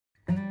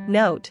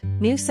Note,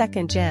 new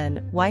 2nd Gen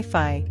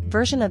Wi-Fi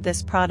version of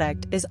this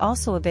product is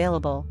also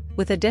available,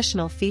 with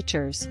additional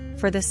features,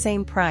 for the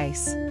same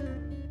price.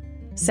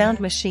 Sound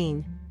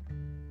machine.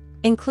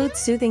 Includes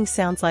soothing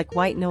sounds like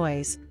white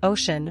noise,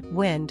 ocean,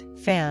 wind,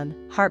 fan,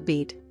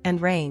 heartbeat, and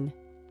rain.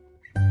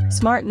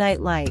 Smart night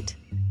light.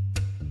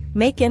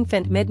 Make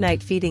infant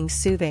midnight feeding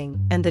soothing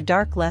and the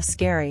dark less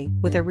scary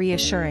with a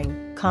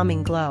reassuring,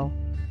 calming glow.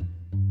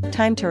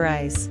 Time to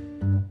rise.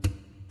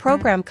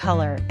 Program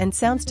color and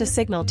sounds to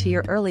signal to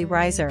your early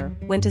riser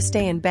when to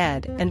stay in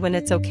bed and when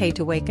it's okay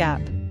to wake up.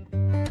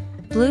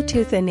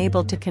 Bluetooth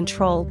enabled to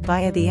control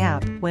via the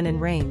app when in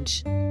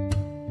range.